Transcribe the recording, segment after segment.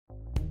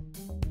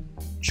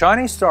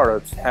Chinese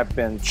startups have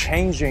been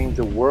changing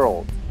the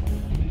world.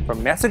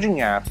 From messaging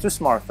apps to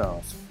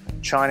smartphones,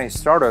 Chinese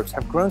startups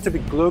have grown to be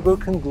global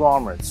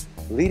conglomerates,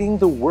 leading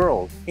the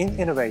world in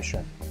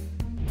innovation.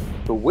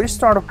 But which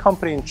startup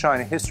company in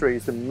China history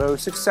is the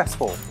most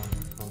successful?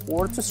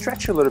 Or to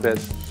stretch a little bit,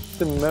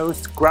 the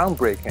most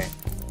groundbreaking?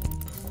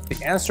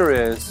 The answer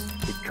is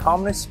the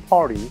Communist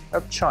Party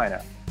of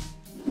China.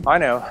 I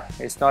know,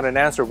 it's not an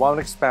answer one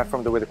would expect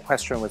from the way the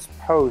question was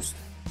posed,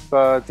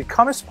 but the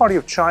Communist Party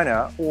of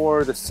China,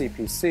 or the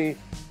CPC,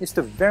 is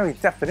the very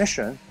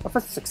definition of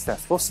a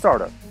successful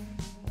startup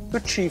to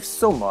achieve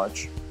so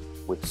much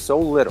with so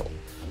little.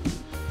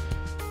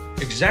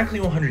 Exactly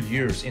 100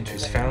 years into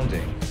its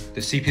founding,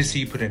 the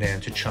CPC put an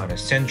end to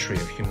China's century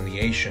of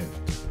humiliation,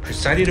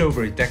 presided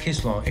over a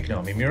decades-long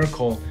economic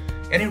miracle,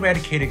 and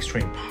eradicated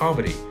extreme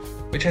poverty,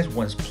 which has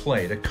once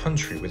plagued a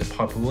country with a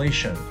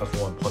population of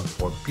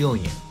 1.4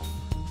 billion.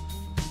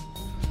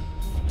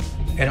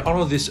 And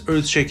all of these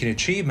earth-shaking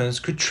achievements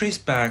could trace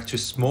back to a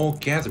small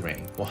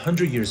gathering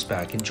 100 years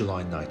back in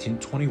July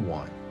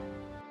 1921.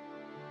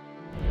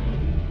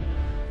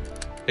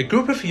 A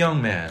group of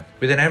young men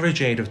with an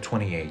average age of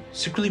 28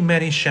 secretly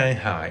met in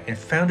Shanghai and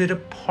founded a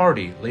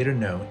party later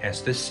known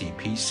as the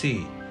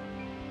CPC.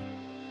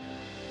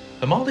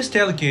 Among these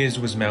delegates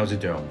was Mao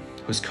Zedong,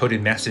 whose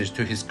coded message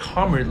to his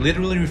comrade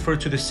literally referred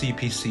to the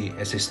CPC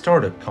as a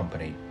startup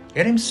company,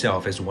 and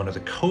himself as one of the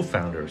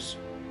co-founders.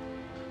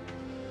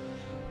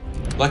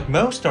 Like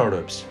most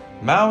startups,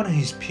 Mao and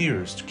his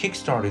peers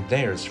kickstarted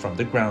theirs from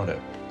the ground up,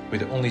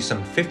 with only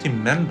some 50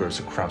 members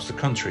across the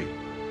country.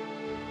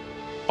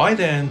 By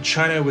then,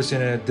 China was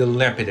in a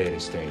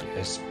dilapidated state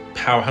as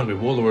power-hungry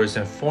warlords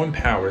and foreign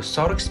powers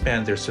sought to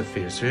expand their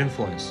spheres of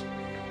influence.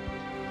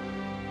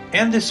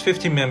 And this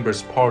 50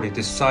 members party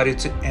decided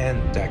to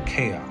end that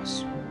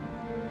chaos.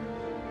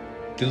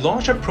 They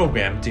launched a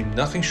program deemed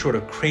nothing short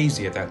of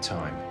crazy at that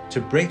time to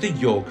break the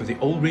yoke of the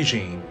old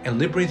regime and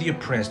liberate the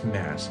oppressed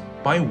mass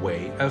by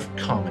way of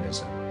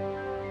communism.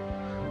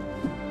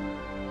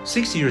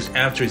 6 years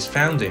after its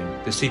founding,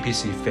 the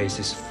CPC faced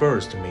its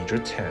first major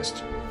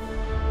test.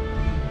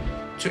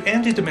 To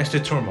end the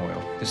domestic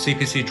turmoil, the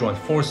CPC joined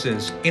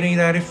forces in a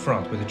united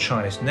front with the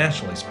Chinese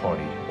Nationalist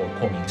Party, or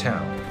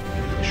Kuomintang.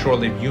 The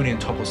short-lived union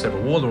toppled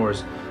several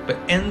warlords, but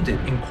ended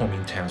in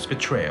Kuomintang's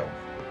betrayal,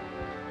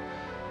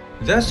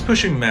 thus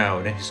pushing Mao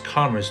and his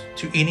comrades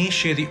to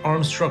initiate the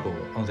armed struggle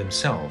on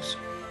themselves.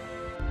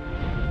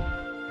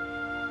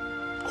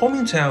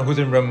 Kuomintang, who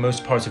then run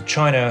most parts of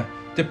China,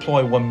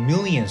 deployed 1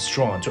 million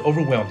strong to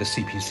overwhelm the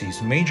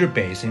CPC's major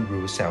base in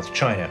rural South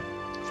China,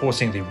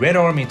 forcing the Red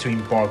Army to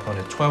embark on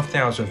a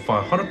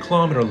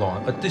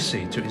 12,500-kilometer-long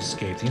odyssey to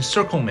escape the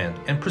encirclement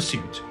and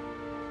pursuit.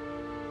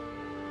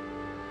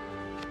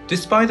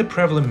 Despite the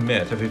prevalent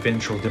myth of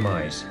eventual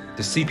demise,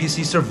 the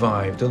CPC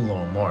survived the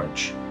long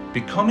march,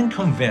 becoming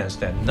convinced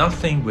that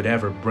nothing would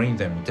ever bring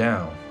them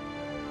down.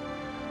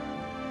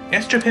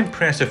 As Japan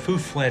pressed a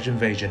full-fledged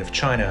invasion of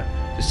China,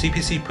 the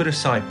CPC put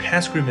aside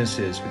past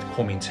grievances with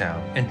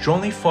Kuomintang and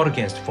jointly fought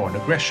against foreign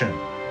aggression,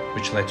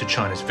 which led to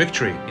China's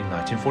victory in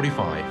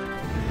 1945.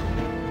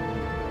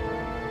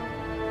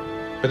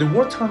 But the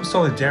wartime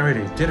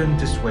solidarity didn't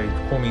dissuade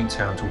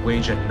Kuomintang to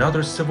wage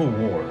another civil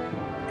war,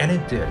 and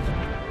it did.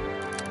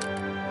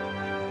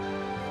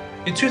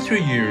 It took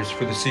 3 years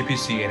for the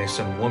CPC and its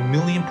some 1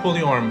 million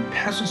poorly armed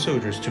peasant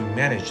soldiers to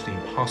manage the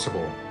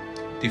impossible,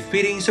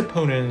 defeating its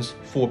opponent's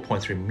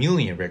 4.3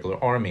 million regular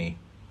army.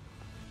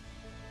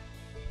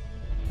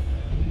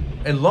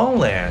 At long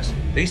last,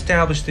 they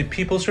established the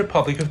People's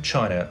Republic of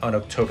China on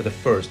October 1,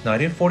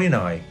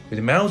 1949, with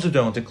Mao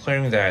Zedong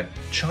declaring that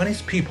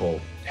Chinese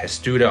people had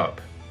stood up.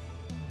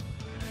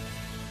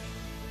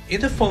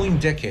 In the following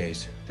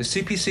decades, the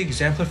CPC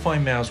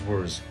exemplified Mao's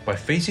words by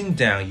facing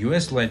down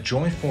US-led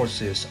joint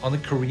forces on the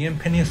Korean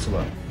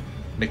Peninsula,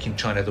 making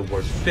China the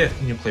world's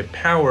 5th nuclear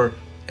power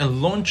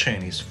and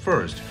launching its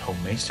first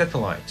homemade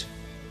satellite.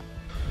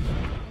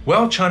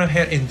 While China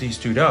had indeed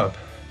stood up,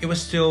 it was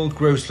still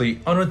grossly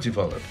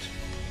underdeveloped.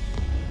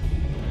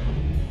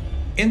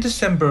 In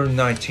December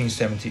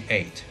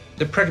 1978,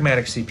 the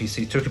pragmatic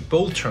CPC took a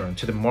bold turn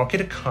to the market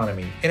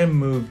economy in a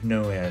move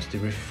known as the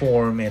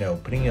Reform and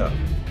Opening Up,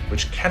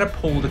 which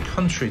catapulted the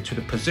country to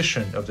the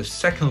position of the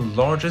second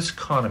largest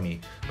economy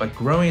by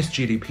growing its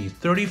GDP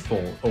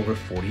 30-fold over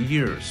 40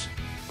 years.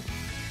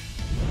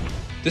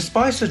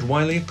 Despite such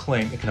widely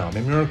acclaimed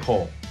economic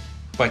miracle,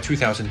 by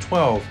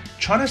 2012,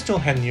 China still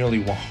had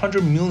nearly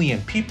 100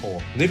 million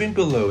people living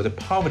below the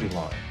poverty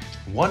line,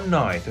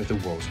 1/9 of the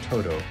world's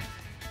total.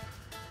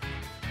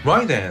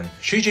 Right then,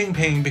 Xi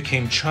Jinping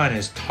became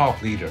China's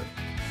top leader.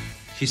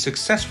 He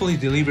successfully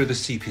delivered the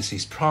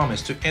CPC's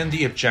promise to end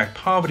the abject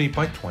poverty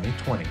by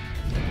 2020.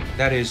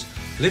 That is,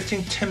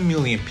 lifting 10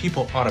 million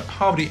people out of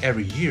poverty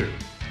every year,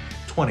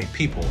 20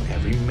 people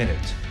every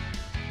minute.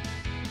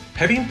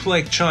 Having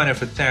plagued China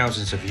for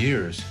thousands of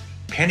years,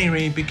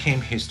 penury became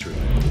history.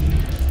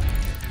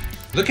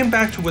 Looking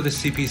back to what the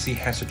CPC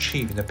has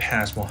achieved in the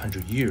past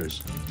 100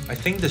 years, I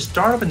think the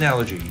startup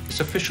analogy is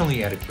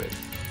sufficiently adequate.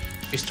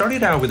 It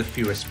started out with a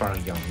few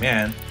aspiring young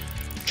men,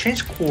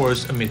 changed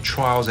course amid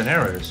trials and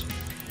errors,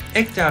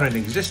 eked out an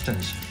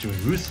existence through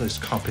ruthless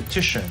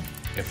competition,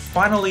 it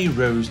finally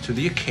rose to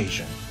the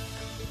occasion.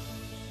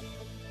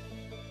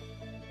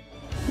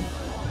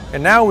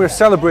 And now we're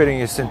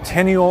celebrating its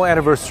centennial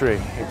anniversary,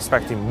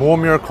 expecting more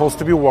miracles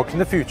to be worked in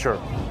the future.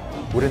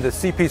 Wouldn't the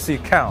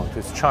CPC count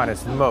as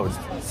China's most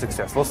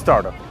successful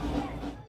startup?